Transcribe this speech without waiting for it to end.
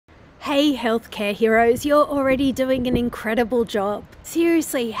Hey healthcare heroes, you're already doing an incredible job.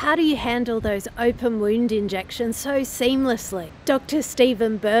 Seriously, how do you handle those open wound injections so seamlessly? Dr.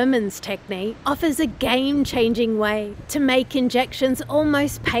 Stephen Berman's technique offers a game-changing way to make injections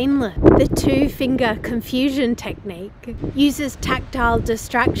almost painless. The two-finger confusion technique uses tactile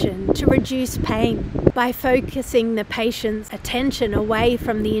distraction to reduce pain by focusing the patient's attention away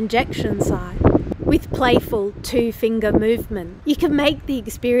from the injection site. With playful two-finger movement, you can make the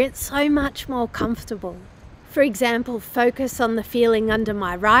experience so much more comfortable. For example, focus on the feeling under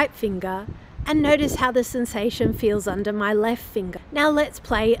my right finger and notice how the sensation feels under my left finger. Now let's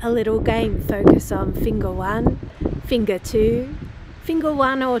play a little game. Focus on finger 1, finger 2, finger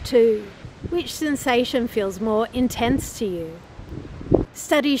 1 or 2. Which sensation feels more intense to you?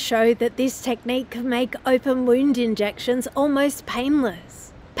 Studies show that this technique can make open wound injections almost painless.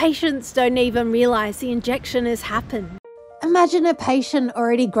 Patients don't even realize the injection has happened. Imagine a patient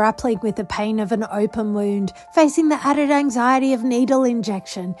already grappling with the pain of an open wound, facing the added anxiety of needle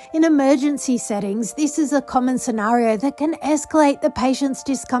injection. In emergency settings, this is a common scenario that can escalate the patient's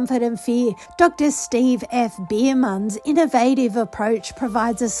discomfort and fear. Dr. Steve F. Bierman's innovative approach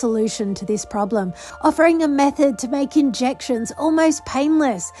provides a solution to this problem, offering a method to make injections almost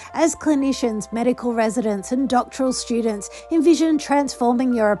painless. As clinicians, medical residents, and doctoral students, envision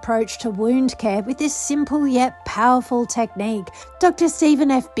transforming your approach to wound care with this simple yet powerful technique. Dr. Stephen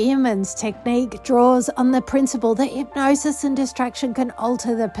F. Bierman's technique draws on the principle that hypnosis and distraction can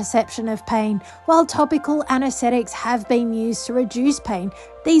alter the perception of pain. While topical anesthetics have been used to reduce pain,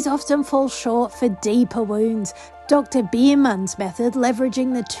 these often fall short for deeper wounds. Dr. Bierman's method,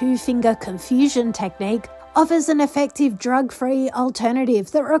 leveraging the two-finger confusion technique, offers an effective drug-free alternative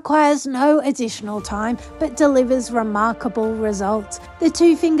that requires no additional time but delivers remarkable results. The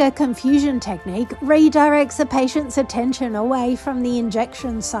two-finger confusion technique redirects the patient's attention away from the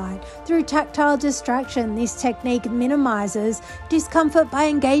injection site. Through tactile distraction, this technique minimizes discomfort by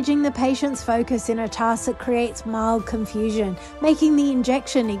engaging the patient's focus in a task that creates mild confusion, making the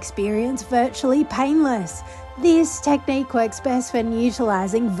injection experience virtually painless. This technique works best when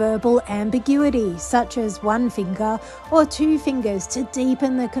utilizing verbal ambiguity, such as one finger or two fingers, to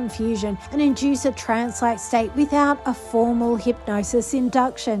deepen the confusion and induce a trance-like state without a formal hypnosis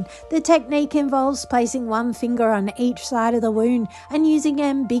induction. The technique involves placing one finger on each side of the wound and using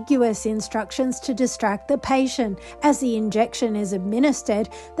ambiguous instructions to distract the patient. As the injection is administered,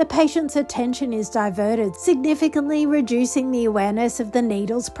 the patient's attention is diverted, significantly reducing the awareness of the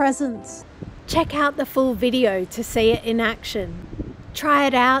needle's presence. Check out the full video to see it in action. Try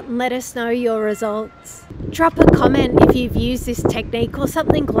it out and let us know your results. Drop a comment if you've used this technique or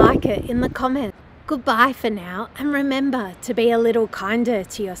something like it in the comments. Goodbye for now, and remember to be a little kinder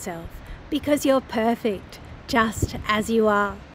to yourself because you're perfect just as you are.